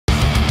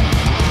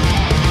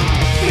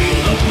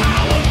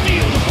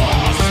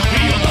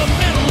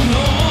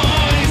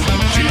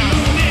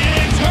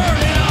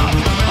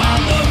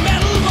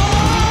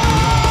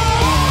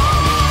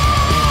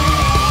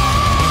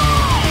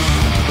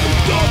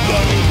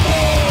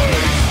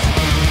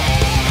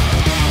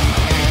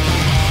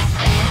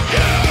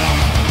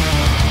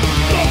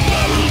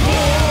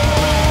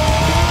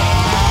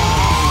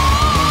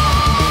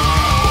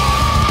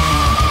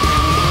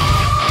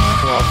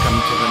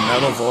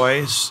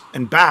boys,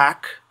 and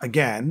back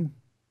again.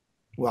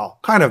 Well,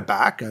 kind of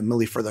back.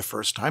 Emlee for the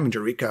first time in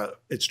Guernica.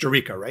 It's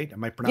Guernica, right?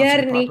 Am I pronouncing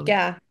it properly?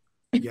 Guernica.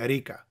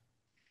 Guernica.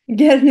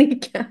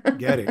 Guernica.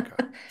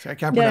 Guernica. See, I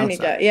can't pronounce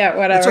Guernica. that. Yeah, It's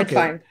whatever. It's okay.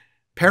 fine. I'm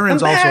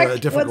Perrin's also a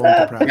back. difficult What's one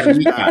to up? pronounce.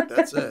 Just that.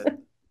 That's it.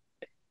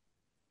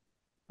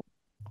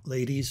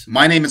 Ladies.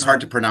 My name is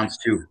hard to pronounce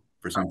too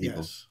for some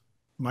people. Yes.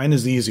 Mine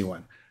is the easy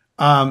one.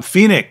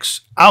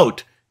 Phoenix,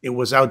 out. It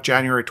was out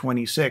January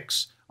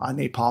 26th on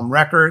Napalm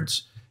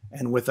Records.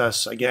 And with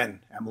us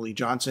again, Emlee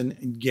Johansson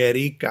and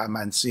Guernica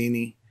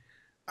Mancini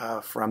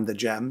from the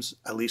Gems,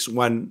 at least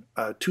one,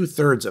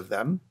 2/3 of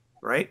them,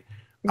 right?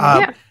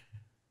 Yeah.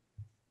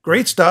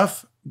 Great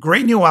stuff.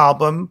 Great new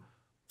album.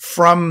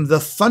 From the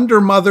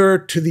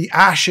Thundermother to the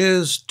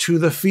ashes to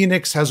the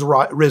Phoenix has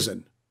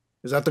risen.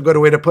 Is that the good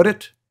way to put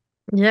it?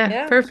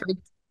 Yeah, perfect.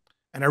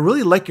 And I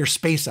really like your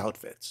space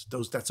outfits.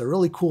 That's a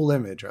really cool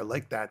image. I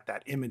like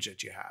that image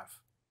that you have.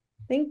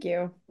 Thank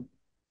you.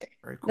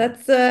 Very cool.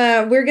 That's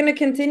we're gonna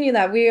continue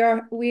that.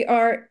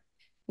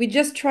 We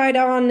just tried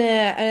on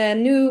a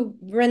new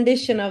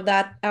rendition of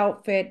that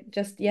outfit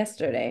just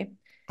yesterday.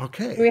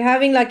 Okay. We're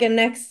having like a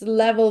next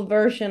level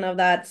version of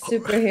that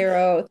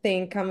superhero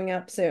thing coming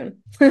up soon.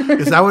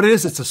 Is that what it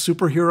is? It's a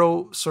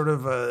superhero sort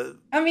of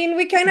I mean,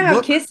 we kind of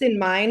have Kiss in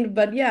mind,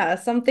 but yeah,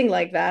 something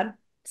like that.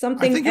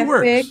 Something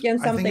epic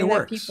and something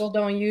that people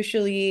don't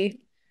usually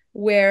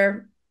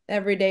wear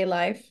everyday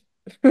life.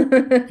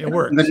 It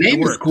works. The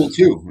name is cool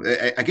too.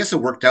 I guess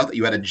it worked out that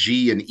you had a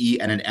G, an E,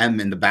 and an M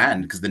in the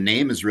band because the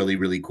name is really,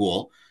 really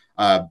cool.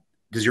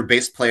 Does your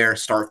bass player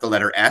start with the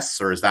letter S,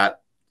 or is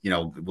that,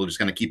 we're just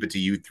going to keep it to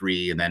you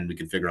three and then we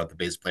can figure out the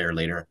bass player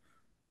later?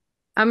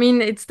 I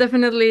mean, it's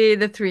definitely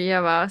the three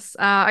of us.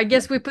 I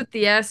guess we put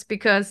the S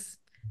because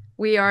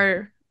we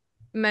are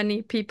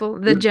many people,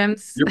 the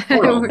Gems. You're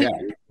plural, yeah.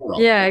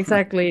 Yeah,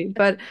 exactly.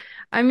 But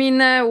I mean,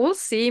 we'll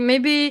see.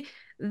 Maybe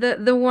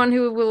the one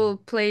who will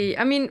play.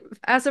 I mean,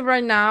 as of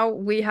right now,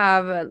 we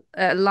have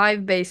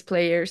live bass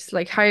players,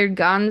 like hired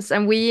guns,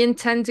 and we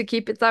intend to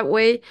keep it that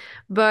way.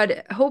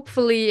 But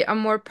hopefully, a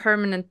more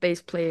permanent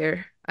bass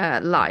player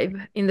live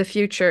in the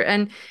future,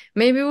 and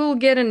maybe we'll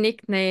get a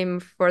nickname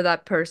for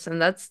that person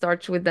that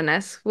starts with an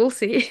S. We'll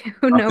see.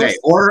 Who knows? Okay.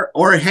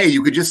 Or hey,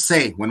 you could just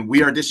say when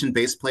we audition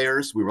bass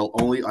players, we will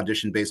only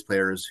audition bass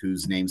players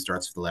whose name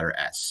starts with the letter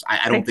S.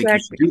 I don't think you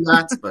should do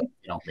that, but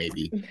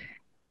maybe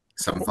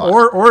some thought.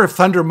 Or if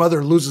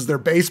Thundermother loses their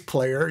bass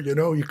player,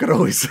 you could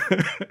always.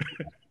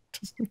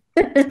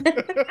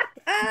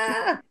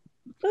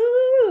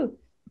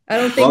 I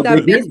don't think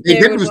that bass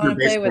player would want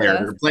to play with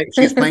us.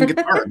 She's playing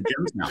guitar in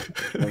Gems now.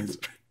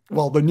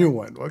 Well, the new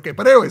one. Okay.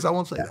 But anyways, I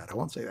won't say that.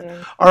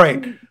 Yeah. All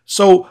right.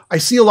 So I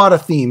see a lot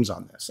of themes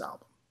on this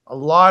album. A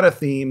lot of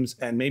themes,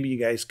 and maybe you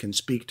guys can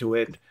speak to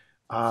it.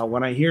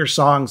 When I hear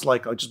songs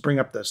like, I'll just bring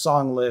up the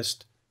song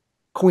list,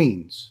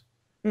 Queens,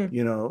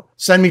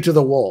 Send Me to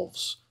the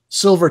Wolves,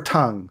 Silver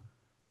Tongue,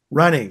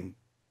 Running,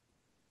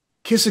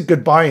 Kiss It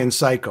Goodbye, and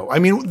Psycho. I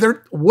mean,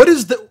 what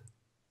is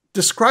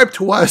describe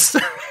to us?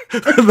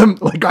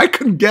 Like, I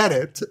couldn't get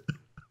it,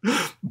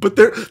 but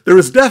there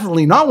is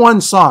definitely not one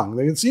song.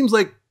 It seems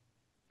like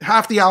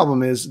half the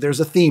album there's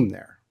a theme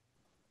there.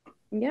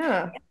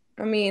 Yeah.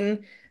 I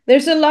mean,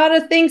 there's a lot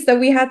of things that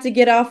we had to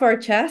get off our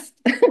chest.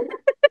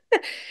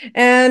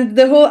 And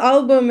the whole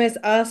album is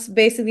us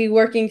basically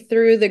working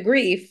through the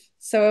grief.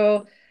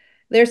 So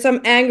there's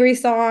some angry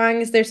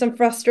songs, there's some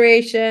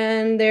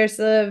frustration, there's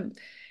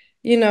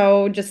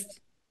just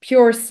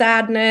pure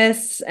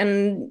sadness,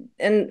 and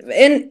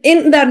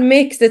in that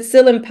mix it's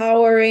still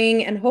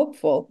empowering and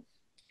hopeful.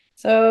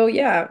 So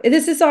yeah,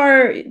 this is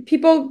our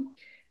people.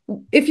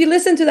 If you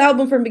listen to the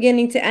album from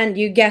beginning to end,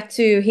 you get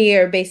to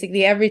hear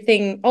basically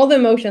everything, all the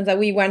emotions that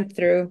we went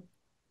through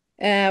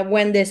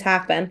when this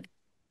happened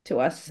to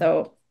us.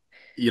 So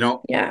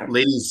yeah,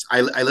 ladies,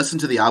 I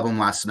listened to the album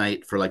last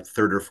night for like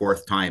third or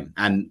fourth time,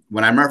 and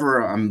when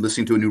I'm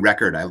listening to a new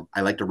record,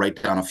 I like to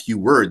write down a few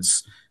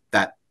words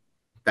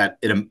that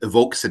it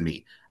evokes in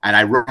me. And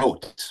I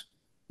wrote,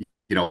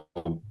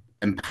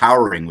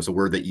 empowering was a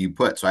word that you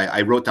put. So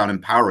I wrote down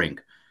empowering,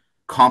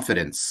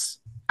 confidence,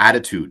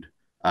 attitude,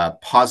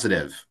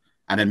 positive.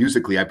 And then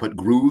musically, I put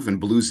groove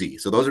and bluesy.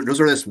 So those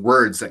are just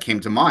words that came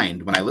to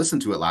mind when I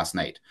listened to it last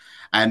night.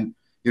 And,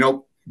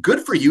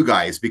 good for you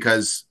guys,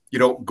 because,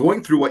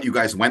 going through what you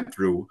guys went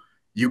through,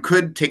 you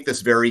could take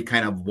this very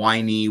kind of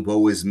whiny,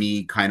 woe is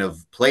me kind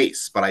of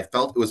place, but I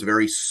felt it was a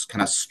very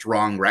kind of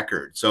strong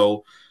record.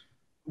 So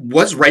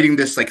was writing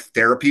this like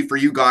therapy for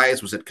you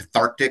guys? Was it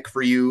cathartic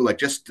for you? Like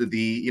just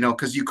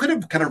because you could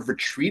have kind of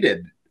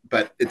retreated,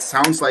 but it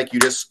sounds like you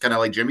just kind of,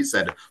 like Jimmy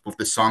said, with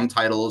the song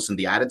titles and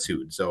the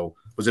attitude. So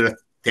was it a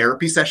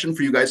therapy session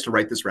for you guys to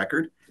write this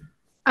record?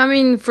 I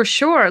mean, for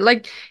sure.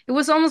 Like, it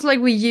was almost like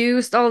we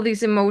used all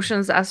these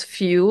emotions as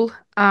fuel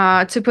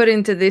to put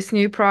into this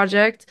new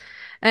project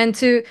and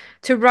to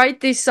write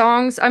these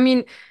songs. I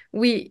mean,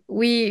 we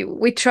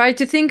tried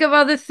to think of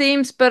other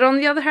themes, but on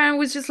the other hand, it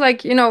was just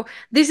like,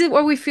 this is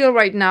what we feel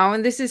right now,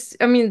 and this is,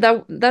 I mean,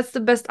 that's the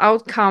best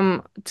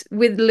outcome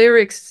with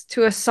lyrics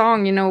to a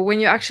song, when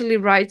you actually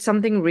write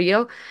something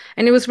real.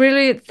 And it was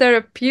really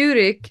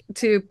therapeutic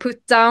to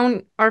put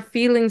down our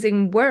feelings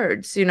in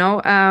words.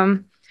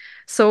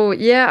 So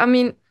yeah, I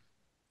mean,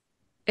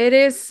 it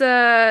is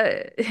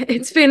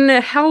it's been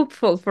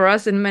helpful for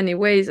us in many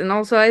ways. And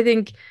also, I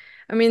think,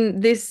 I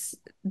mean, this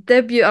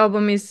debut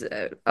album is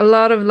a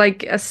lot of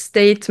like a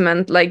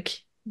statement,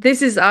 like,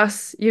 this is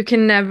us.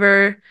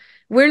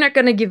 We're not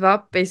gonna give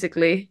up,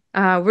 basically.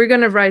 We're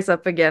gonna rise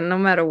up again no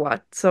matter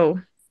what.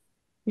 So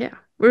yeah,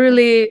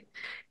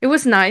 it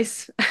was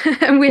nice.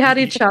 And we had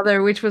each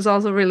other, which was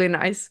also really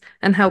nice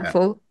and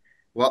helpful.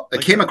 Well,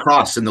 it came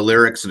across in the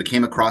lyrics, and it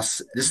came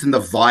across just in the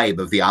vibe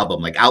of the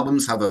album. Like,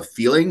 albums have a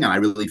feeling, and I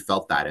really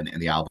felt that in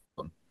the album.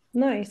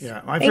 Nice.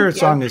 Yeah, my favorite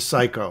song is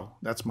Psycho.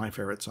 That's my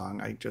favorite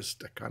song. I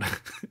kind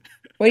of.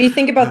 What do you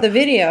think about the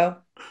video?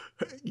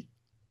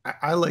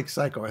 I like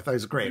Psycho. I thought it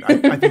was great.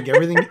 I think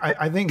everything.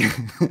 I think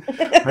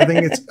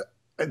it's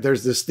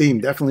there's this theme,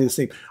 definitely this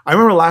theme. I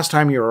remember last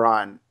time you were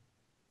on.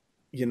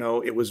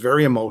 It was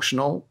very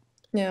emotional.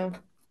 Yeah.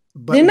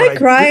 But didn't I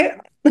cry?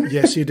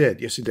 Yes, you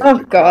did. Yes, you did. Oh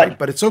God!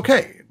 But it's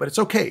okay.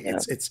 Yeah.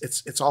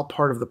 It's all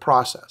part of the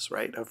process,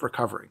 right, of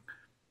recovering.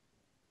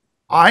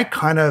 I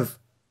kind of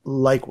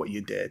like what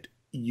you did.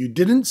 You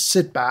didn't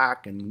sit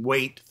back and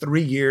wait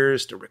 3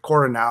 years to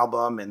record an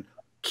album and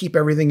keep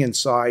everything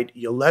inside.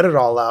 You let it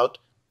all out.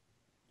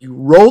 You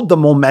rode the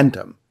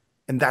momentum,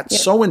 and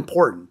that's so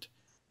important.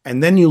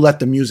 And then you let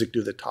the music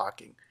do the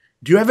talking.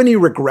 Do you have any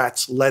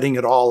regrets letting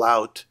it all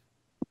out?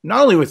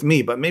 Not only with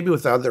me, but maybe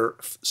with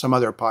some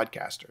other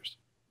podcasters.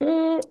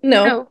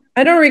 No,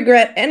 I don't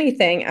regret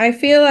anything. I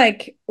feel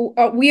like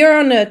we are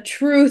on a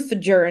truth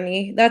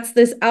journey. That's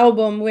this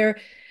album where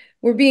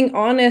we're being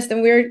honest,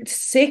 and we're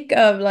sick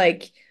of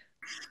like,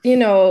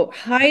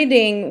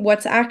 hiding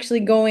what's actually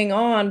going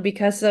on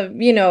because of,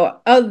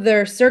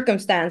 other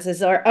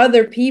circumstances or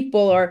other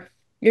people, or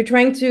you're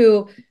trying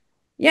to,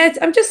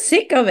 I'm just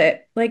sick of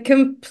it, like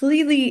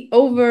completely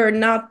over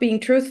not being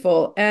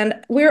truthful. And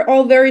we're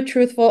all very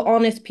truthful,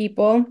 honest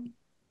people.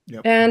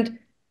 Yep. And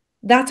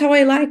that's how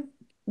I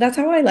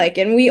like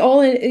and we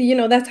all,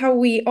 that's how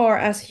we are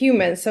as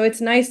humans. So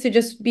it's nice to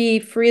just be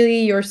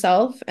freely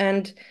yourself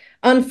and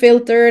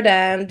unfiltered,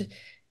 and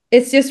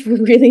it's just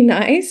really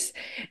nice.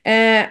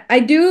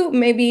 I do,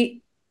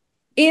 maybe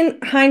in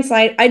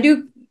hindsight, I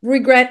do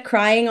regret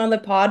crying on the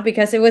pod,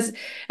 because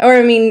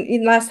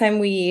last time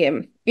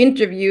we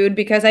interviewed,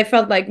 because I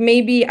felt like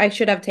maybe I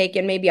should have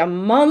taken maybe a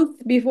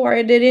month before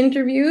I did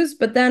interviews,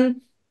 but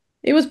then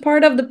it was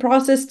part of the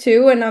process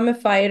too, and I'm a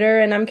fighter,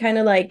 and I'm kind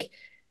of like,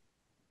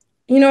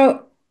 in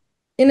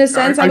a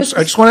sense, I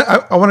just want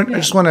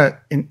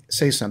to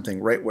say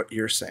something, right? What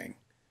you're saying,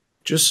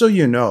 just so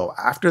you know,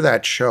 after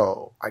that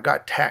show, I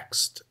got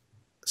text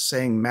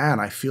saying, "Man,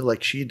 I feel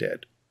like she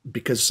did,"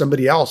 because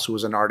somebody else who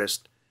was an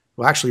artist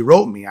who actually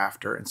wrote me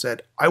after and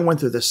said, "I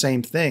went through the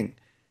same thing,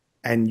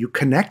 and you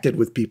connected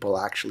with people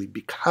actually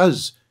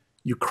because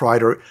you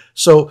cried." Or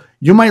so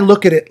you might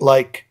look at it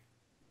like,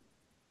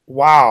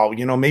 wow,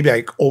 maybe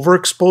I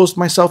overexposed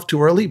myself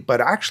too early,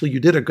 but actually you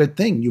did a good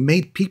thing. You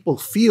made people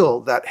feel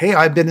that, hey,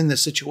 I've been in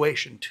this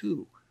situation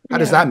too. How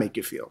does that make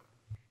you feel?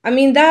 I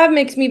mean, that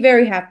makes me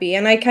very happy.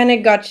 And I kind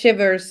of got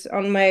shivers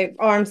on my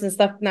arms and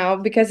stuff now,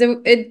 because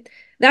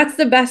that's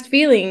the best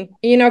feeling,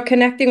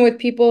 connecting with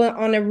people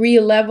on a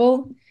real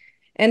level.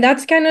 And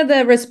that's kind of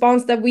the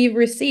response that we've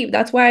received.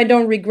 That's why I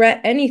don't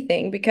regret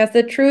anything, because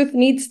the truth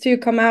needs to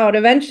come out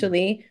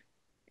eventually.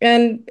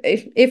 And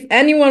if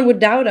anyone would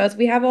doubt us,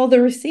 we have all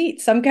the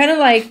receipts. I'm kind of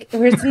like,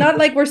 it's not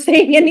like we're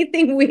saying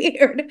anything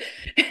weird.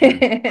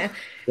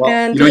 Well,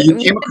 and you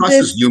came across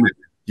as human.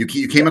 You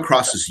came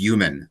across as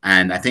human.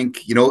 And I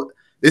think,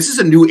 this is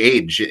a new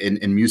age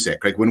in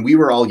music. Like, when we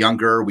were all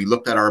younger, we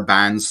looked at our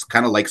bands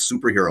kind of like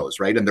superheroes,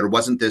 right? And there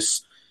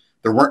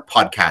weren't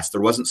podcasts,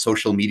 there wasn't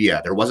social media,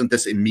 there wasn't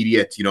this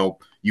immediate,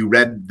 you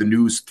read the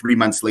news 3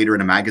 months later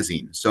in a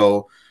magazine.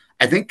 So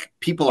I think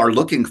people are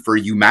looking for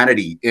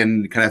humanity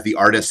in kind of the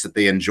artists that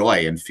they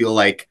enjoy, and feel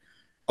like,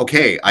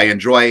 okay, I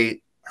enjoy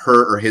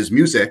her or his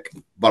music,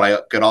 but I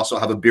could also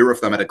have a beer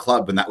with them at a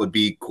club, and that would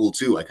be cool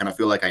too. I kind of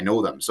feel like I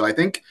know them. So I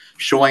think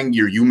showing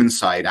your human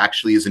side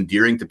actually is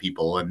endearing to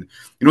people. And,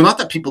 not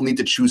that people need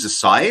to choose a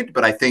side,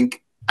 but I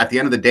think at the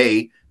end of the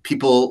day,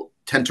 people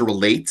tend to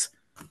relate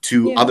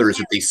to others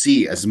that they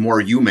see as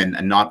more human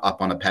and not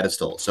up on a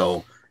pedestal.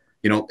 So,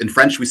 in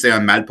French, we say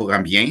un mal pour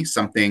un bien,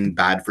 something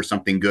bad for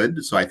something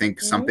good. So I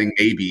think something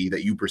maybe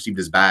that you perceived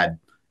as bad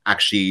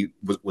actually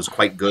was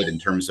quite good in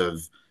terms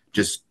of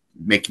just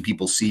making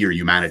people see your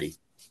humanity.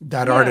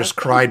 That artist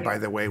cried, by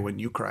the way, when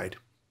you cried.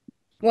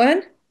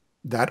 What?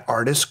 That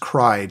artist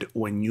cried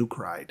when you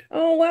cried.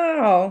 Oh,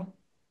 wow.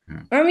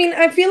 Yeah. I mean,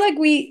 I feel like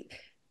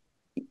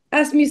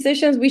as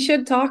musicians, we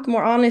should talk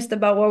more honest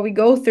about what we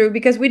go through,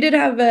 because we did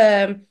have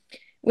a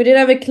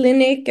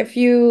clinic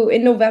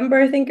in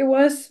November, I think it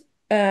was.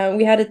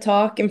 we had a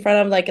talk in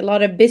front of like a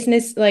lot of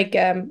business, like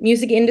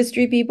music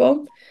industry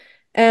people.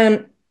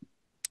 And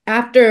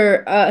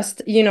after us,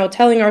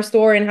 telling our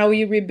story and how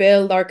we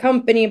rebuild our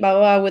company, blah,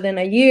 blah, blah, within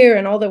a year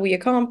and all that we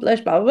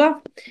accomplished, blah, blah,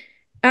 blah.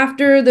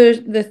 After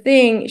the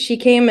thing, she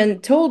came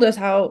and told us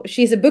how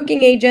she's a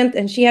booking agent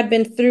and she had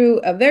been through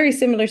a very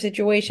similar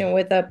situation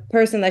with a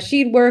person that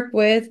she'd worked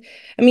with.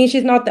 I mean,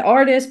 she's not the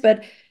artist,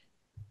 but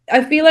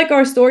I feel like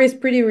our story is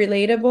pretty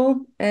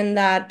relatable, and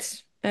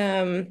that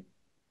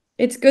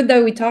it's good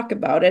that we talk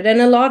about it. And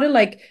a lot of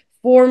like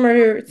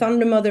former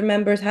Thundermother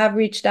members have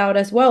reached out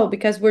as well,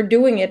 because we're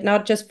doing it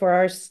not just for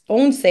our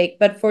own sake,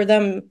 but for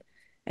them.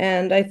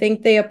 And I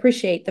think they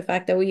appreciate the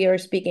fact that we are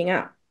speaking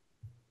out.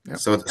 Yep.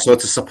 So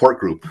it's a support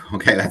group.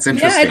 Okay, that's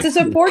interesting. Yeah, it's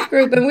a support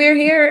group, and we're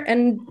here,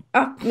 and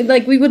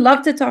like we would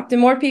love to talk to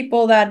more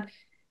people that,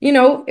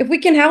 if we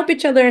can help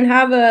each other and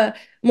have a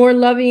more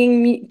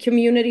loving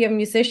community of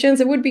musicians,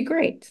 it would be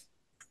great.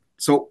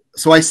 So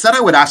I said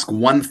I would ask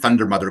one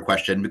Thundermother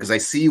question because I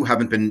see you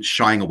haven't been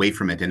shying away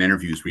from it in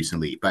interviews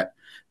recently. But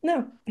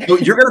no, so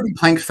you're going to be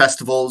playing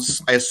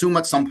festivals. I assume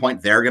at some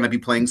point they're going to be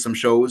playing some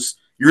shows.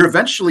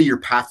 Eventually your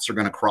paths are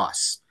going to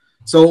cross.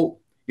 So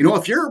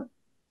if you're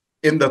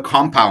in the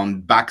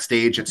compound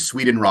backstage at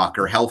Sweden Rock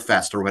or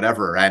Hellfest or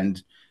whatever,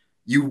 and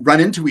you run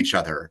into each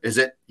other, is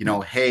it,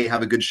 hey,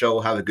 have a good show,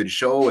 have a good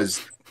show?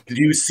 Do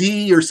you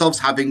see yourselves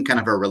having kind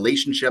of a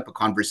relationship, a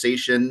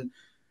conversation,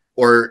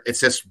 or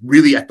it's just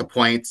really at the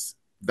point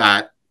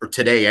that, or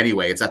today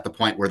anyway, it's at the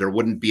point where there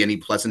wouldn't be any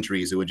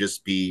pleasantries. It would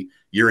just be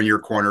you're in your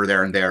corner,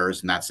 they're in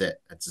theirs, and that's it.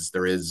 It's just,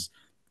 there is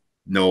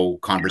no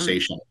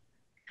conversation.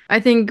 I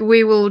think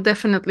we will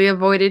definitely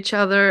avoid each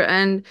other.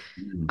 And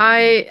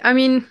I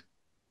mean,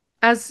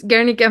 as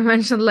Guernica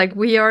mentioned, like,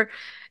 we are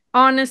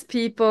honest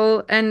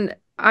people, and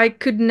I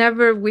could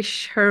never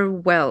wish her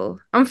well,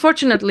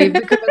 unfortunately,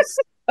 because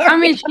I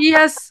mean, she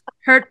has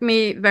hurt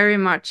me very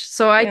much.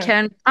 So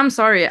I'm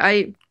sorry.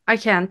 I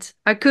can't.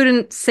 I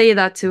couldn't say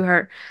that to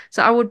her.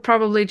 So I would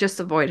probably just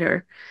avoid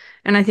her.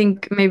 And I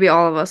think maybe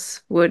all of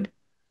us would.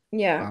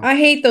 Yeah, wow. I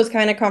hate those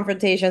kind of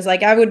confrontations.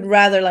 Like, I would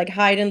rather like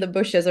hide in the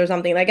bushes or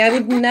something. Like,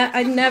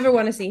 I'd never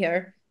want to see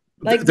her.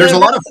 Like, there's a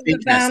lot of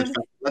fakeness.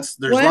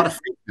 There's a lot of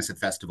fakeness at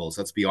festivals.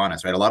 Let's be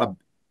honest, right? A lot of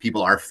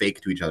people are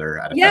fake to each other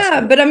at a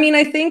festival. But I mean,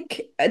 I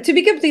think, to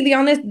be completely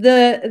honest,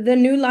 the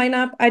new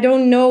lineup, I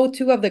don't know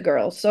two of the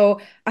girls,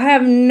 so I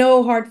have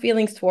no hard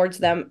feelings towards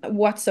them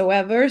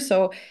whatsoever.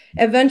 So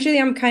eventually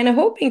I'm kind of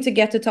hoping to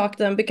get to talk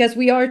to them, because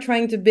we are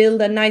trying to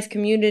build a nice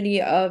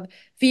community of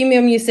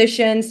female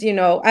musicians,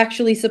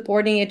 actually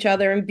supporting each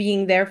other and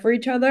being there for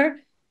each other.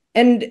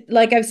 And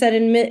like I've said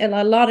in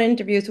a lot of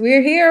interviews,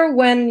 we're here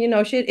when,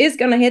 shit is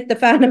going to hit the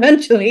fan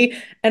eventually.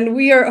 And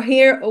we are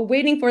here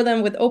waiting for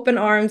them with open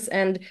arms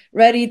and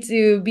ready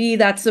to be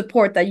that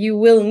support that you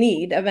will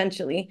need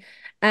eventually.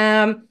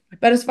 But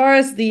as far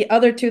as the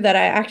other two that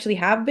I actually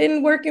have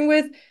been working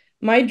with,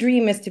 my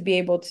dream is to be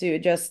able to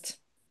just,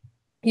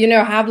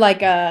 have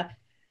like a,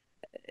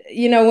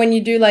 when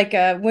you do like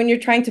when you're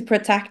trying to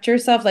protect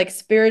yourself, like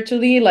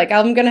spiritually, like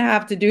I'm going to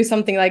have to do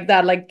something like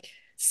that, like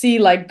see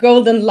like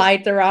golden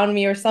light around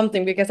me or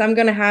something, because I'm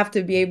gonna have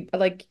to be able,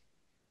 like,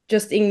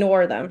 just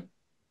ignore them.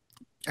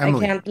 Emlee, I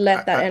can't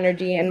let that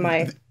energy in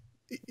my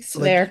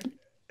snare.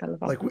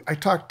 Like I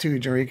talked to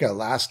Guernica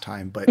last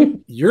time, but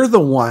you're the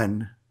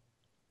one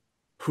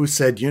who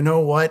said, you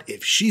know what?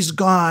 If she's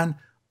gone,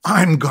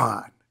 I'm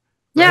gone.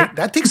 Right? Yeah,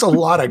 that takes a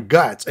lot of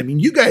guts. I mean,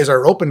 you guys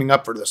are opening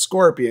up for the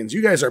Scorpions.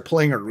 You guys are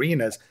playing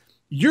arenas.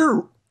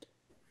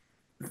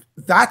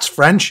 That's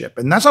friendship,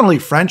 and that's not only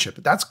friendship,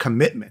 but that's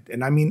commitment.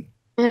 And I mean.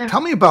 Yeah.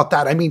 Tell me about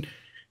that. I mean,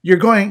 you're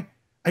going,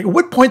 at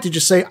what point did you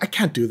say, I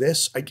can't do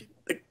this?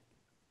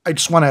 I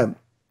just want to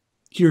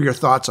hear your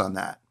thoughts on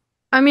that.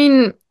 I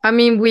mean,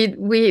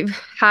 we've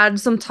had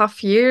some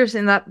tough years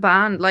in that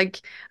band.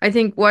 Like, I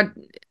think what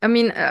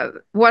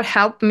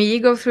helped me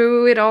go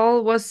through it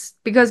all was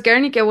because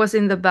Guernica was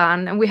in the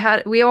band, and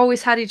we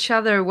always had each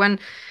other when,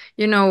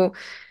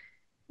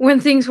 when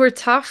things were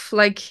tough.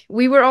 Like,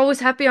 we were always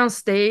happy on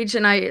stage,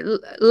 and I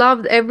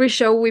loved every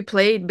show we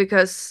played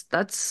because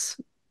that's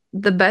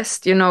the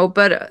best,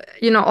 but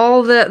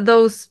all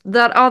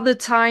that other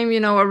time,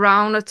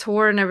 around a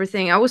tour and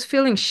everything, I was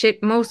feeling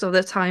shit most of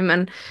the time,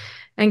 and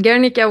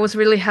Guernica was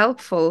really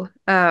helpful,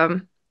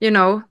 to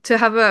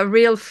have a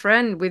real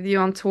friend with you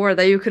on tour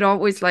that you could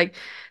always like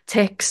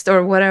text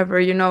or whatever,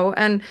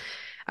 and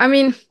I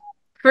mean,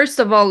 first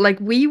of all, like,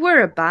 we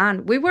were a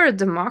band, we were a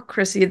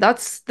democracy.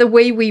 That's the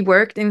way we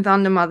worked in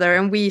Thundermother,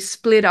 and we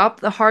split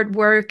up the hard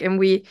work and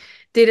we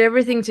did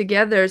everything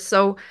together.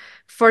 So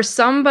for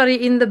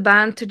somebody in the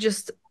band to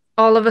just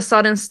all of a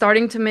sudden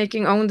starting to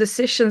making own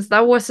decisions,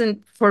 that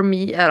wasn't for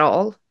me at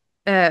all.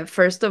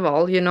 First of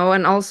all,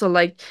 and also,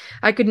 like,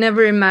 I could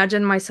never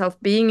imagine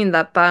myself being in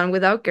that band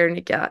without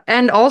Guernica.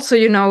 And also,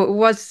 it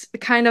was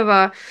kind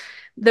of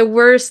the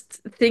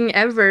worst thing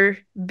ever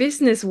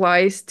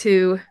business-wise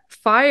to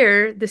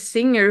fire the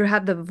singer who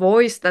had the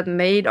voice that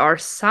made our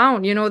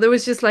sound. There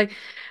was just like,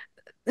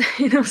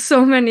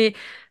 so many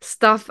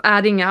stuff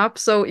adding up.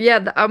 So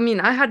yeah, I mean,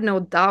 I had no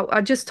doubt.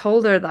 I just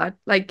told her that,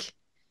 like,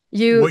 if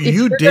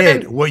you're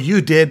gonna, what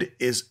you did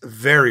is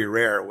very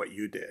rare. What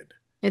you did.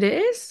 it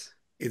is.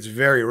 It's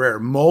very rare.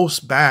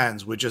 Most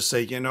bands would just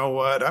say, you know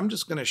what, I'm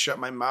just going to shut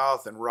my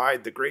mouth and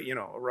ride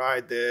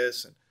ride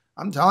this. And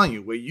I'm telling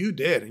you, what you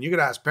did, and you could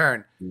ask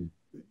Perrin,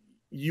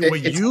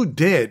 what you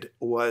did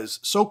was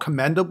so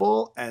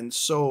commendable and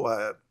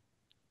so,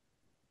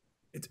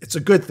 it's a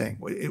good thing.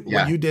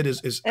 What you did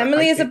is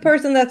Emlee is a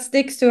person that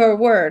sticks to her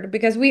word,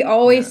 because we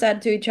always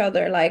said to each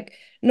other, like,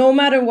 no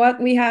matter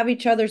what, we have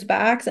each other's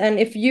backs. And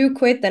if you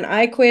quit, then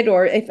I quit.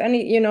 Or if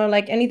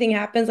like anything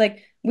happens,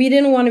 like, we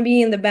didn't want to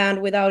be in the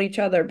band without each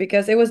other,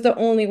 because it was the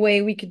only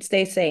way we could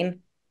stay sane.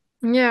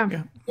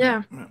 Yeah.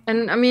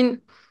 And I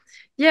mean,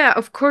 yeah,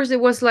 of course it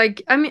was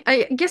like, I mean,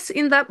 I guess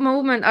in that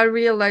moment I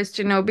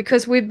realized,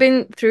 because we've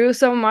been through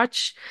so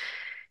much,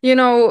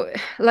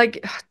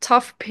 like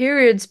tough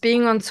periods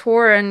being on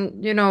tour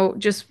and,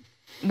 just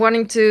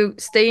wanting to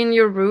stay in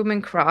your room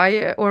and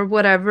cry or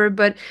whatever.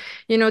 But,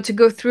 to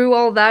go through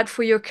all that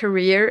for your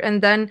career.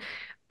 And then,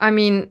 I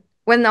mean,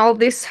 when all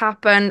this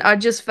happened, I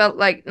just felt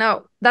like,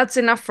 no, that's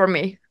enough for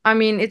me. I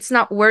mean, it's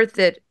not worth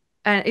it.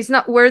 And it's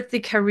not worth the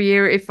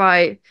career if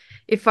I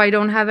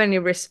don't have any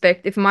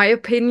respect. If my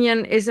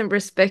opinion isn't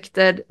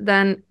respected,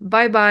 then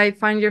bye-bye,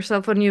 find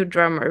yourself a new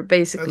drummer,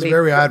 basically. That's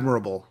very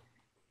admirable.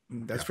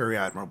 That's very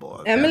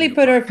admirable. Emlee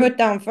put her foot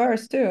down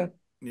first, too.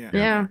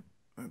 Yeah.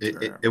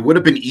 It would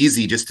have been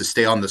easy just to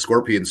stay on the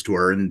Scorpions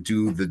tour and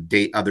do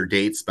the other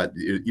dates, but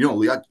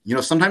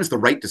sometimes the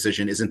right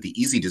decision isn't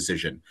the easy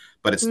decision,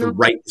 but it's the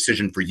right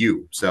decision for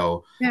you.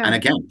 So, and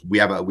again, we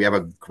have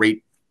a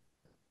great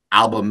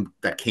album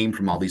that came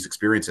from all these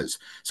experiences.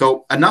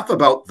 So enough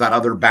about that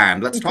other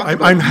band. Let's talk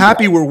about. I'm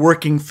happy we're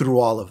working through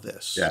all of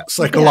this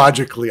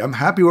psychologically. I'm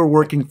happy we're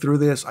working through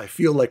this. I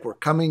feel like we're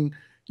coming,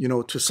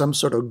 to some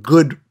sort of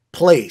good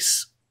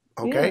place.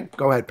 Okay,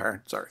 go ahead,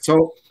 Perrin. Sorry.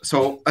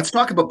 So let's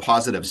talk about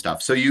positive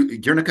stuff. So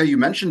Guernica, you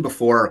mentioned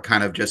before,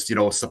 kind of just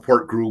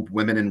support group,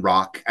 women in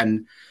rock,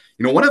 and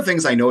one of the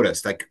things I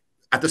noticed, like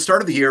at the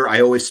start of the year,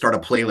 I always start a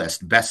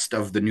playlist, best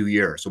of the new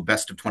year, so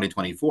best of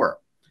 2024,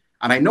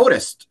 and I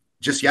noticed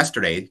just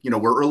yesterday,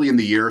 we're early in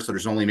the year, so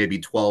there's only maybe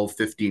 12,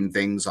 15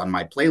 things on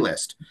my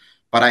playlist,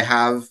 but I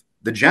have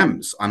the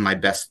gems on my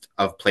best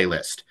of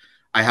playlist.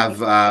 I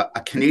have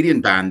a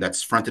Canadian band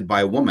that's fronted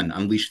by a woman,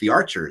 Unleash the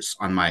Archers,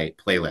 on my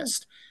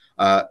playlist.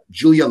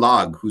 Julia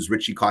Log, who's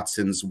Richie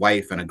Kotzen's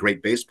wife and a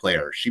great bass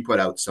player, she put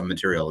out some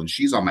material and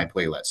she's on my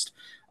playlist.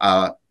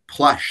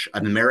 Plush,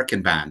 an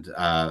American band,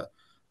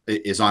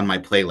 is on my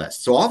playlist.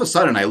 So all of a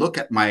sudden I look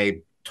at my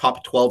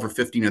top 12 or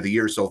 15 of the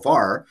year so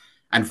far,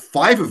 and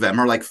 5 of them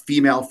are like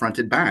female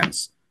fronted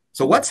bands.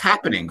 So what's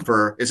happening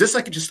is this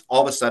like just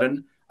all of a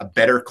sudden a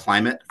better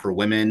climate for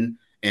women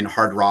in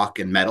hard rock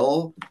and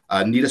metal?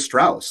 Nita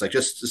Strauss, like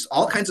just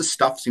all kinds of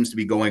stuff seems to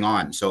be going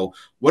on. So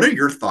what are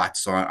your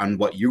thoughts on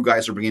what you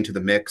guys are bringing to the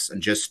mix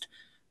and just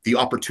the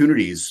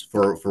opportunities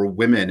for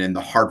women in the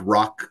hard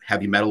rock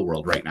heavy metal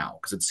world right now?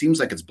 Because it seems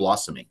like it's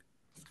blossoming.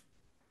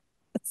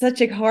 That's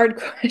such a hard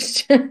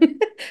question.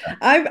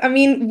 I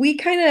mean, we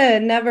kind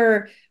of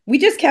never, we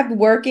just kept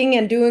working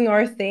and doing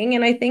our thing.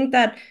 And I think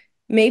that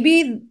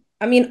maybe,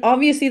 I mean,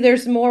 obviously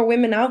there's more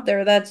women out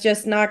there that's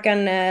just not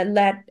gonna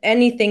let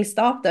anything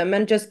stop them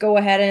and just go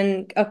ahead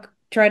and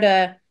try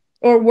to,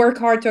 or work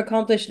hard to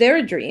accomplish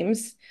their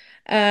dreams.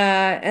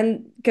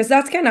 And because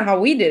that's kind of how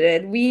we did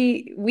it.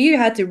 We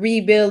had to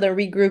rebuild and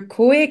regroup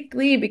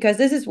quickly because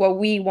this is what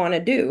we want to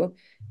do.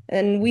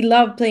 And we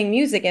love playing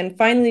music, and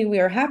finally we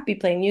are happy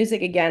playing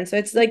music again. So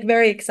it's like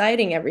very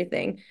exciting,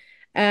 everything.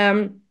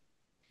 And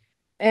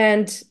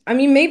I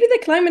mean, maybe the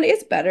climate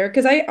is better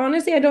because I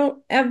honestly, I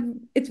don't have,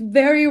 it's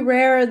very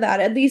rare that,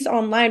 at least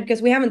online,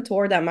 because we haven't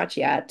toured that much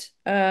yet.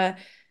 I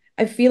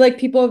feel like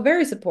people are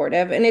very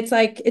supportive, and it's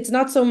like, it's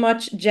not so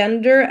much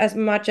gender as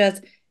much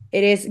as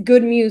it is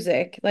good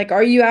music. Like,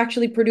 are you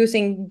actually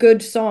producing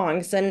good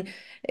songs and,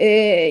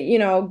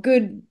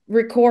 good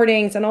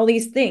recordings and all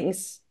these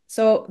things?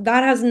 So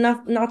that has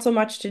not so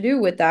much to do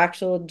with the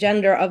actual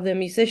gender of the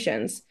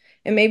musicians.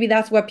 And maybe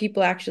that's what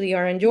people actually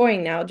are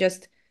enjoying now.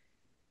 Just,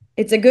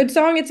 it's a good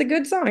song, it's a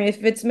good song.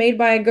 If it's made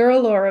by a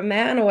girl or a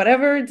man or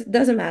whatever, it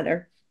doesn't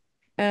matter.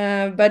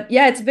 But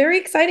yeah, it's very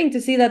exciting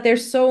to see that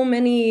there's so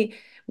many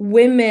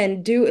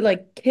women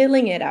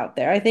killing it out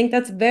there. I think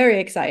that's very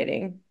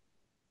exciting.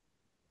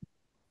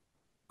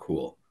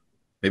 Cool.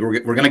 Maybe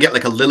we're going to get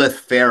like a Lilith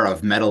Fair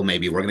of metal.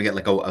 Maybe we're going to get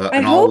like I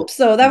hope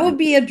so. That would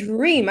be a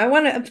dream. I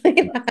want to play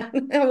that.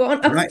 I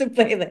want us to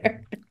play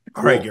there.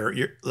 All right,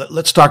 Garrett,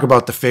 let's talk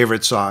about the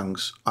favorite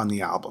songs on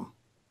the album.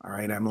 All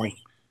right, Emlee,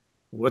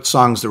 what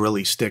songs do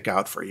really stick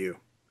out for you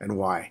and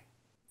why?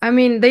 I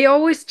mean, they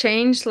always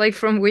change like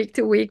from week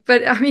to week,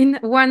 but I mean,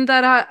 one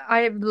that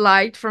I've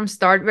liked from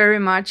start very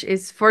much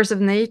is Force of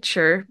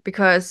Nature,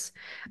 because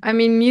I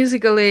mean,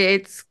 musically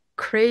it's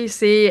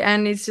crazy,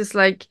 and it's just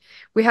like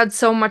we had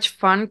so much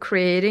fun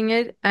creating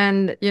it,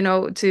 and you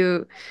know,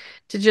 to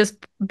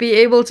just be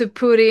able to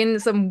put in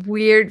some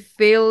weird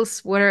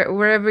fills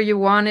wherever you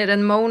want it.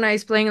 And Mona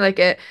is playing like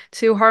a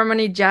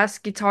 2-harmony jazz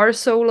guitar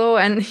solo,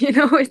 and you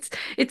know,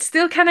 it's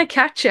still kind of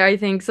catchy, I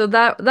think. So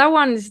that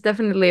one is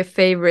definitely a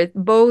favorite,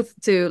 both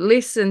to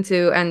listen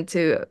to and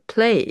to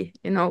play.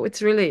 You know,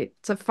 it's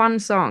a fun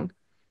song.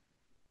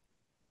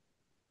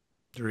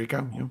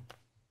 Eureka, you?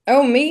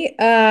 Oh, me?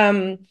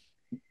 I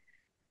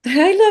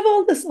love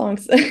all the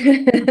songs.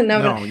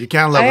 No, you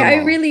can't love them I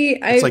all. really,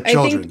 It's like I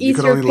think children. You Ease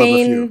could Your only love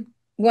a few. Pain.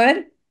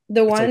 What?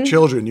 The It's like one?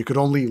 children. You could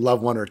only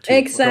love one or two.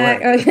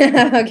 Exactly.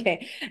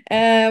 Okay.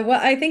 Well,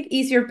 I think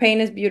Ease Your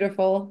Pain is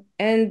beautiful,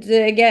 and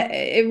again,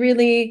 it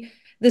really,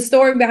 the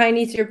story behind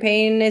Ease Your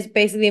Pain is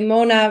basically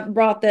Mona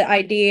brought the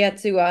idea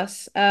to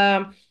us,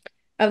 of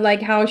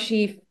like how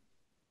she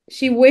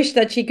wished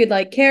that she could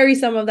like carry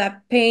some of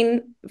that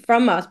pain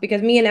from us,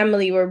 because me and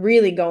Emily were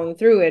really going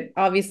through it.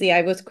 Obviously,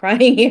 I was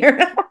crying here.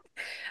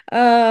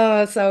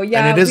 So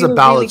yeah, and it is we a were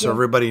ballad, really so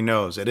everybody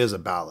knows it is a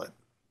ballad.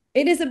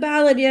 It is a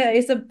ballad, yeah.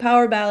 It's a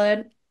power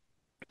ballad,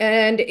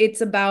 and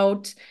it's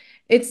about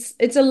it's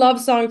a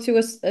love song to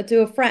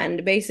a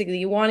friend,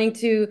 basically wanting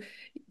to,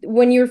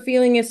 when you're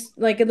feeling is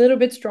like a little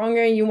bit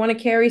stronger, and you want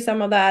to carry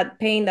some of that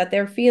pain that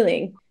they're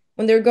feeling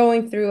when they're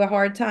going through a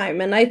hard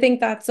time. And I think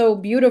that's so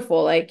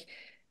beautiful. Like,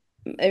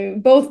 I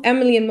mean, both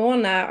Emily and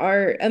Mona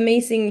are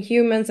amazing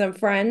humans and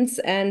friends,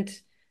 and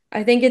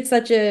I think it's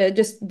such a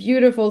just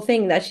beautiful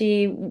thing that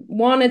she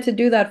wanted to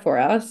do that for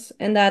us,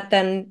 and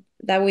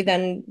that we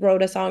then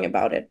wrote a song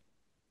about it.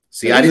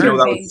 See, So I Ease didn't Your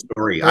know that was Pain. the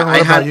story. Aaron, I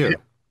what about had, you?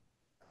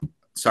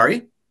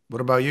 sorry?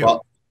 What about you?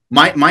 Well,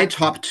 my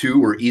top two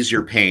were Ease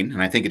Your Pain,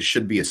 and I think it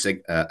should be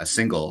a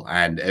single.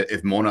 And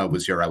if Mona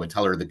was here, I would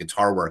tell her the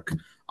guitar work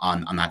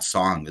on that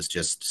song is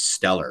just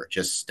stellar,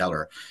 just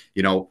stellar.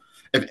 You know,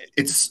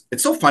 it's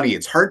so funny.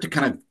 It's hard to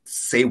kind of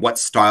say what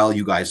style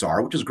you guys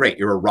are, which is great.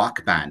 You're a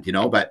rock band, you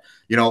know, but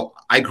you know,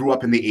 I grew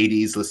up in the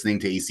 80s listening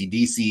to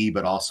AC/DC,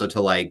 but also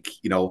to like,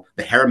 you know,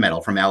 the hair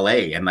metal from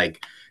LA. And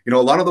like, you know,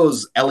 a lot of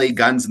those LA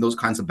Guns and those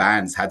kinds of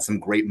bands had some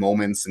great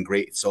moments and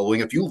great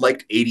soloing. If you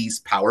liked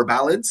 80s power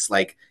ballads,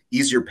 like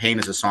Ease Your Pain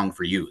is a song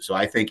for you. So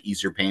I think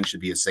Ease Your Pain should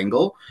be a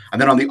single.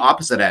 And then on the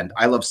opposite end,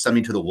 I love Send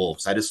Me to the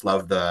Wolves. I just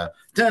love the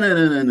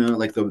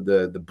like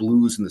the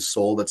blues and the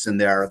soul that's in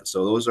there.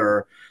 So those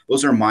are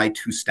my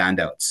two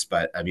standouts.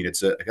 But I mean,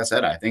 it's like I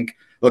said, I think,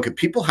 look, if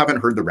people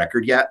haven't heard the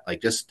record yet,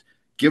 like just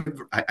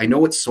I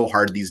know it's so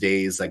hard these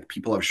days. Like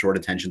people have short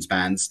attention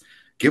spans.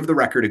 Give the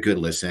record a good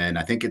listen.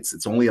 I think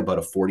it's only about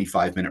a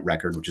 45-minute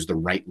record, which is the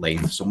right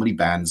length. So many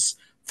bands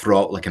throw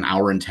out like an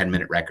hour and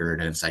 10-minute record,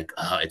 and it's like,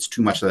 it's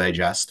too much to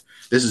digest.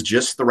 This is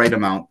just the right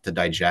amount to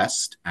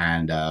digest,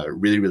 and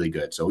really, really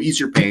good. So Ease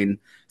Your Pain,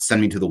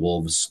 Send Me to the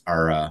Wolves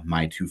are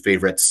my two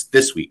favorites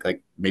this week.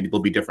 Like maybe they'll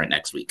be different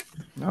next week.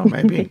 No,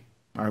 maybe.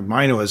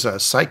 Mine was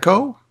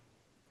Psycho.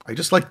 I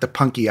just like the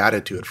punky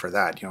attitude for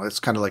that. You know,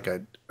 it's kind of like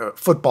a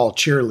football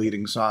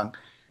cheerleading song.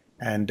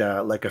 And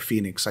Like a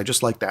Phoenix. I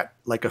just like that,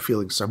 Like a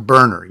Phoenix, a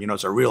burner. You know,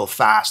 it's a real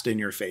fast, in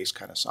your face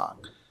kind of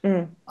song.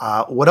 Mm.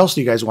 What else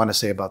do you guys want to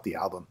say about the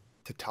album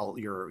to tell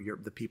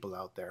the people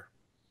out there?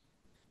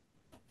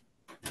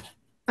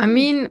 I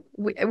mean,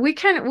 we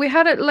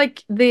had it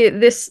like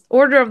this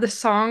order of the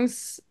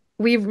songs.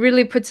 We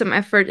really put some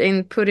effort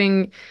in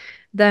putting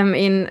them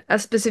in a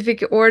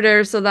specific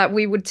order so that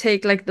we would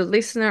take like the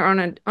listener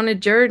on a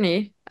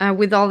journey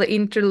with all the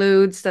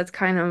interludes that's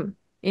kind of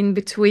in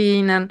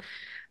between. And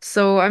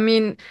so, I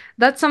mean,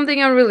 that's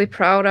something I'm really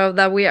proud of,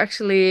 that we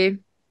actually,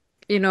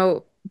 you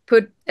know,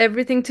 put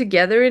everything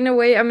together in a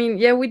way. I mean,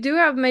 yeah, we do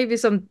have maybe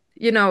some,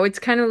 you know, it's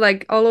kind of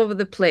like all over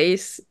the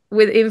place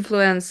with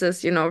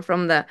influences, you know,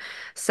 from the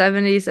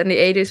 70s and the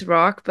 80s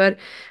rock, but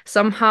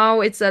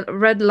somehow it's a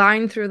red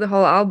line through the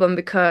whole album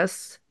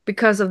because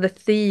of the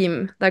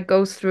theme that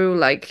goes through,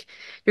 like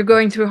you're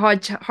going through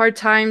hard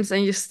times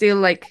and you still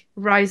like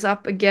rise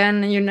up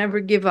again and you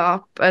never give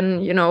up,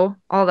 and you know,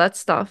 all that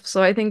stuff.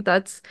 So I think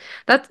that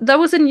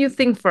was a new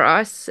thing for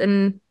us,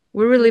 and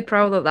we're really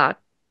proud of that.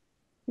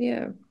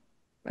 Yeah.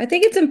 I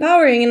think it's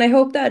empowering, and I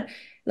hope that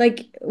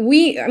like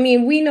I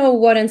mean, we know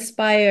what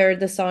inspired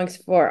the songs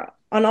for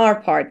on our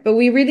part, but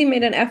we really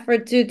made an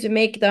effort to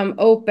make them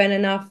open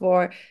enough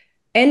for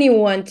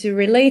anyone to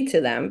relate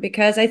to them,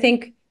 because I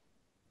think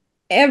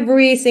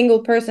every single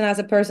person has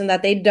a person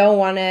that they don't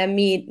want to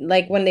meet,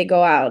 like when they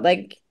go out,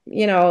 like,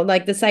 you know,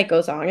 like the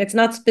Psycho song. It's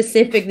not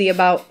specifically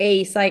about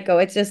a psycho.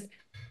 It's just,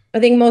 I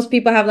think most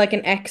people have like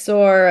an ex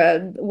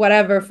or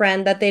whatever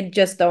friend that they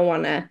just don't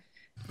want to,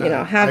 you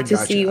know, have to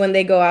see when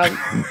they go out.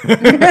 do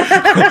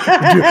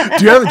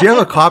you have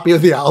a copy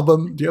of the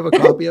album? Do you have a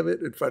copy of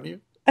it in front of you?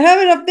 I have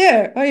it up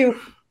there. Are you?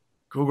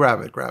 Go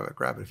grab it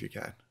if you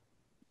can.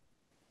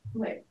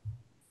 Wait.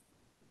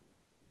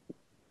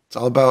 It's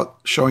all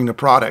about showing the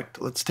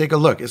product. Let's take a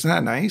look. Isn't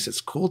that nice?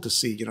 It's cool to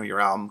see, you know, your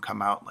album come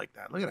out like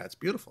that. Look at that. It's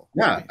beautiful.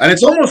 Yeah. Nice. And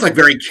it's almost like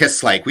very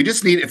Kiss-like. We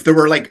just need, if there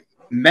were like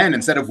men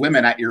instead of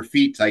women at your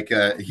feet, like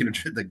you know,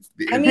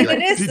 I mean, like,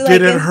 it is did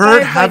like it hurt inspired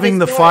by having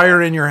the story.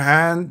 fire in your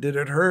hand? Did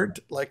it hurt?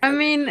 Like, I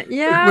mean,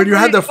 yeah. when you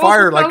had the it also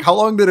fire, like felt- how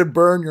long did it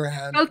burn your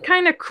hand? felt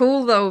kind of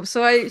cool though,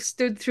 so I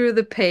stood through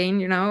the pain,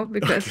 you know,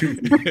 because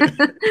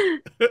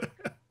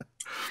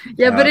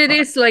yeah, but it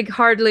is like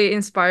hardly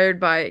inspired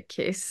by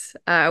Kiss.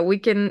 We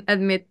can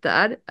admit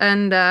that,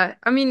 and I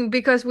mean,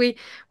 because we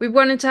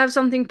wanted to have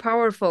something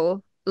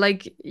powerful,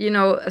 like, you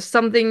know,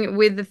 something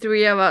with the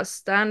three of us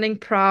standing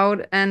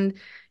proud, and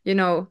you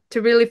know,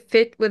 to really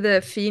fit with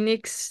the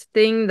Phoenix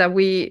thing, that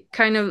we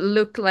kind of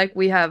look like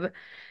we have,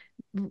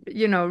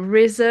 you know,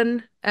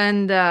 risen,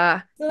 and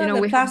Still you have know,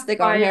 the we have plastic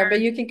on here, fire.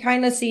 but you can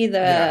kind of see the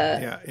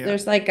Yeah.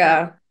 there's like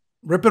a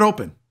Rip it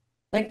open.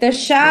 like the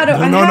shadow.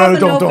 I No, have an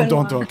don't open rip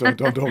one.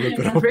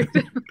 it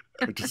open.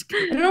 I'm just I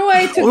kidding. don't know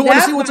why I took We wanna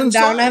that see what's one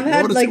down. inside. I've We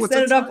had wanna see like what's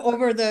set it up inside.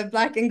 over the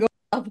Black and Gold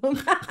album.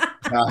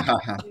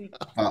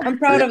 well, I'm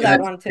proud of that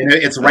one too. in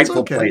its rightful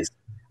okay. place.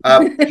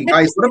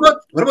 Guys,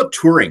 what about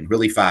touring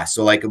really fast?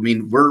 So, like, I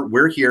mean,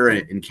 we're here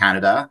in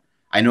Canada.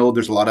 I know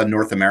there's a lot of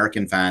North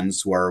American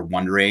fans who are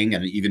wondering,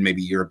 and even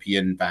maybe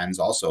European fans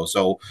also.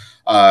 So,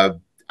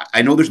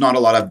 I know there's not a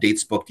lot of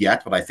dates booked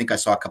yet, but I think I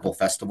saw a couple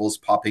festivals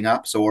popping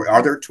up. So,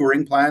 are there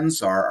touring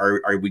plans?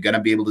 Are we going to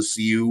be able to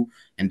see you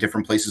in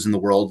different places in the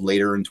world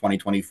later in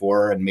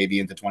 2024 and maybe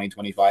into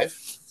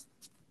 2025?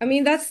 I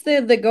mean, that's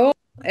the goal.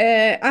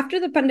 After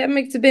the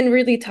pandemic, it's been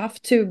really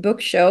tough to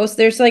book shows.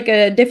 There's like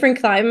a different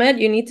climate.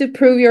 You need to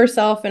prove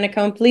yourself in a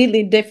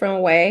completely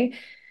different way.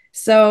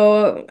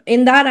 So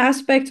in that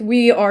aspect,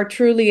 we are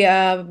truly,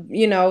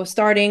 you know,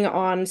 starting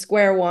on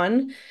square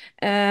one.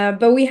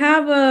 But we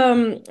have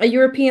a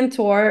European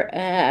tour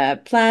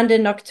planned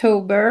in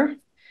October.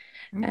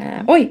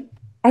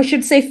 I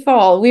should say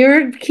fall. We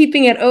were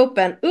keeping it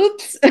open.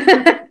 Oops.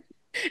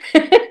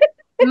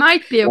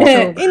 Might be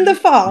October. In the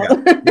fall.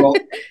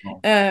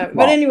 Yeah.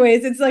 But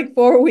anyways, it's like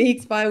 4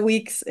 weeks, 5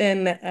 weeks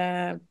in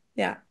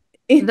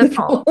in The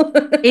fall.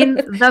 In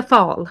the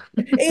fall.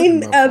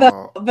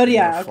 But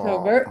yeah,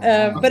 October.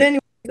 But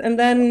anyways, and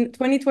then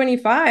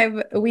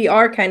 2025, we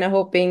are kind of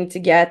hoping to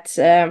get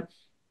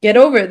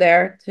over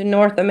there to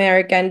North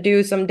America and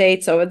do some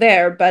dates over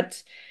there.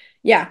 But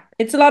yeah,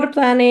 it's a lot of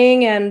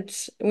planning and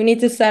we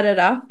need to set it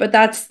up, but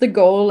that's the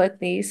goal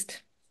at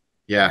least.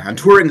 Yeah, and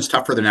touring is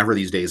tougher than ever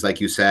these days,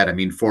 like you said. I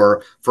mean,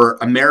 for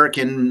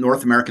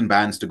North American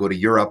bands to go to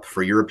Europe,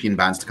 for European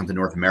bands to come to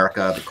North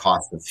America, the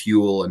cost of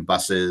fuel and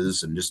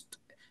buses and just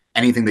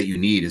anything that you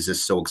need is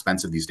just so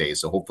expensive these days.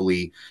 So hopefully,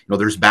 you know,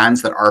 there's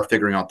bands that are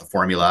figuring out the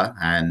formula,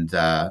 and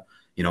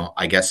you know,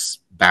 I guess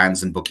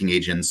bands and booking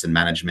agents and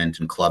management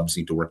and clubs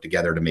need to work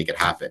together to make it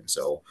happen.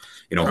 So,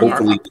 you know,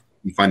 hopefully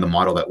we find the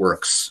model that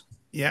works.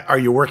 Yeah. Are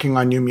you working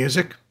on new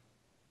music?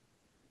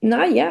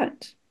 Not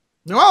yet.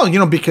 Well, you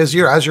know, because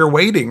as you're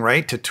waiting,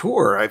 right, to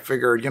tour, I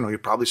figured, you know,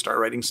 you'd probably start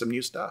writing some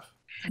new stuff.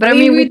 But I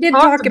mean, we did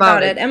talk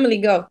about it. Emily,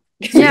 go.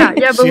 Yeah,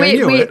 but See,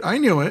 I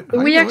knew it.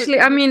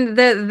 I mean,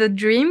 the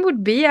dream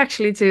would be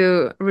actually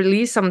to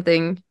release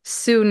something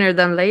sooner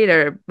than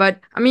later.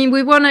 But I mean,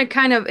 we want to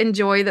kind of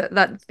enjoy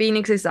that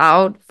Phoenix is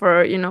out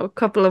for, you know, a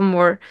couple of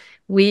more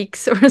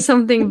weeks or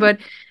something. But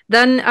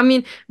then, I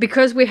mean,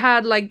 because we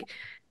had like,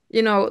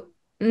 you know,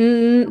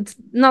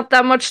 not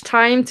that much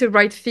time to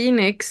write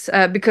Phoenix,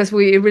 because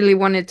we really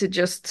wanted to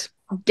just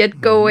get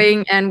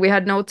going, and we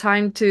had no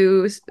time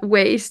to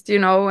waste, you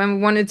know, and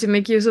we wanted to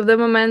make use of the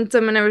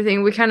momentum and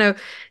everything. We kind of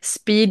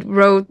speed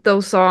wrote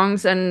those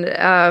songs, and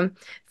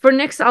for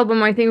next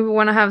album, I think we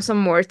want to have some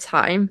more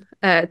time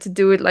to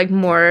do it like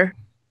more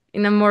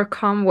in a more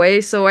calm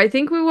way. So I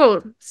think we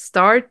will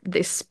start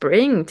this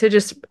spring to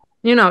just,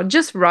 you know,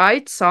 just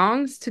write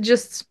songs, to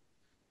just,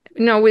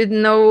 you know, with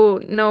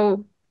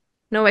no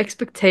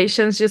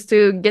expectations, just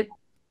to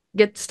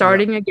get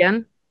starting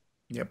again.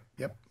 Yep.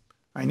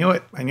 I knew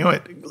it.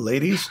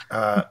 Ladies,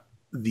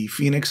 the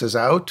Phoenix is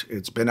out.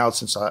 It's been out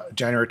since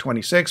January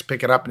 26th.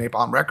 Pick it up in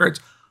Napalm Records.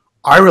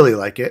 I really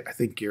like it. I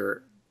think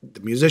the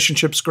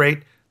musicianship's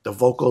great. The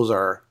vocals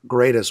are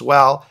great as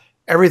well.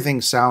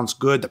 Everything sounds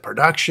good. The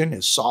production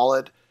is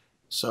solid.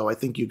 So I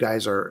think you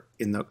guys are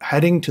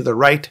heading to the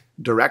right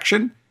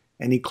direction.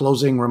 Any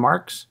closing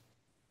remarks?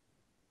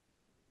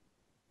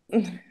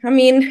 I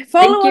mean,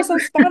 follow us on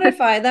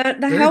Spotify.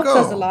 That helps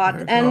us a lot,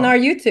 and our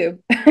YouTube.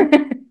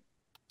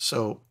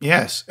 So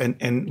yes,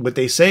 and what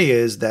they say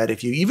is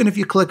that even if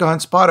you click on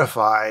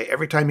Spotify,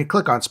 every time you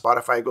click on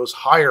Spotify, it goes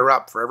higher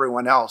up for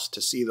everyone else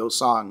to see those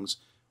songs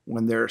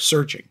when they're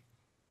searching.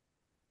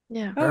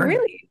 Yeah. Oh,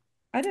 really?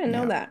 I didn't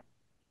know that.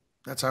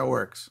 That's how it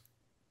works.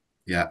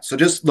 Yeah. So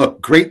just look,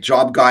 great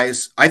job,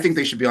 guys. I think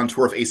they should be on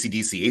tour with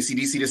AC/DC.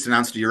 AC/DC just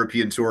announced a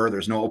European tour.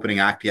 There's no opening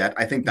act yet.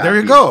 I think that. There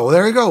you go. What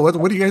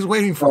are you guys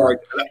waiting for?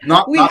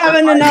 We have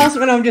an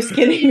announcement. I'm just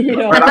kidding. You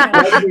know.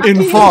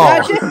 In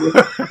fall.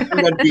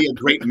 That would be a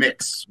great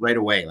mix right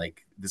away.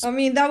 Like this. I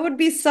mean, that would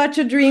be such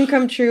a dream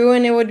come true,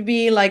 and it would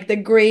be like the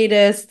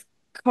greatest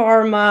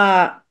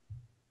karma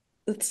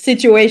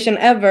situation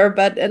ever,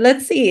 but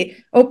let's see.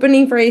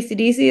 Opening for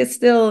AC/DC is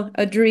still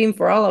a dream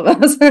for all of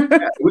us.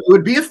 It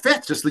would be a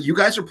fit. Just that you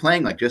guys are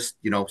playing like just,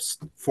 you know,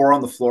 4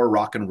 on the floor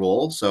rock and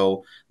roll.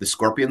 So the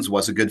Scorpions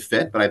was a good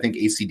fit, but I think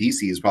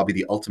AC/DC is probably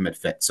the ultimate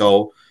fit.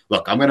 So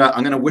look, I'm gonna wish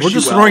you well. We're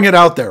just throwing it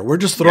out there. We're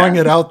just throwing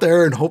it out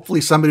there, and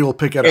hopefully somebody will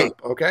pick it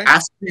up. Okay.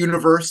 Ask the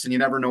universe, and you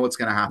never know what's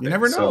gonna happen. You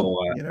never know. So,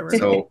 you never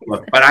know.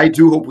 Look, but I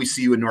do hope we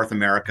see you in North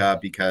America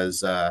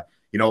because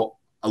you know,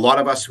 a lot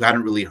of us who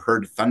hadn't really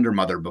heard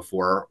Thundermother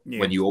before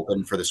when you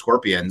opened for the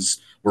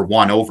Scorpions were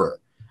won over.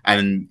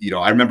 And, you know,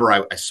 I remember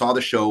I saw the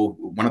show,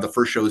 one of the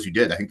first shows you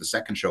did. I think the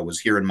second show was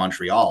here in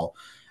Montreal.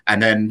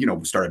 And then, you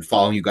know, started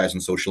following you guys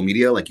on social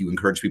media like you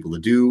encourage people to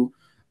do.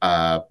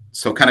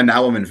 So kind of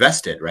now I'm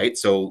invested, right?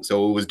 So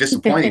it was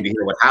disappointing to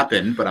hear what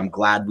happened, but I'm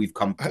glad we've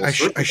come full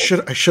circle.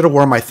 I should have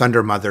worn my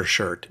Thundermother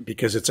shirt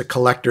because it's a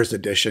collector's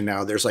edition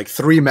now. There's like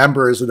 3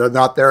 members that are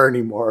not there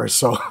anymore.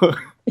 So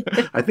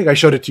I think I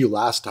showed it to you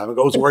last time. I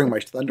was wearing my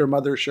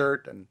Thundermother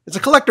shirt, and it's a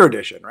collector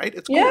edition, right?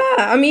 It's cool. Yeah,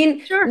 I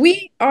mean,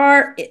 we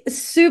are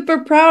super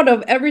proud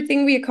of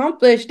everything we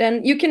accomplished,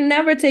 and you can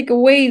never take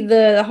away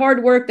the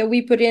hard work that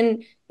we put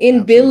in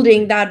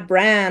building that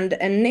brand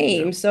and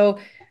name. Yeah. So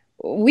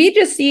we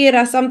just see it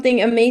as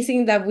something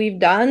amazing that we've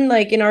done,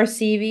 like in our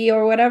CV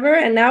or whatever.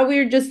 And now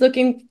we're just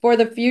looking for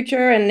the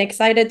future and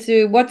excited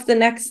to what's the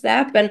next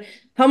step and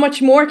how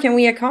much more can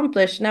we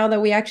accomplish now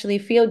that we actually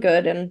feel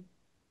good and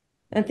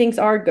things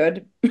are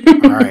good.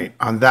 All right.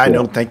 On that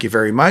note, thank you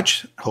very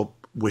much.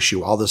 Wish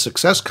you all the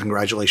success.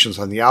 Congratulations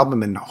on the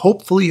album, and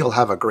hopefully you'll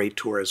have a great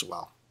tour as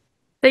well.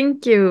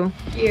 Thank you.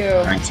 Thank you.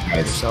 Thanks,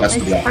 guys. So,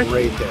 have a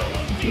great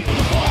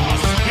day.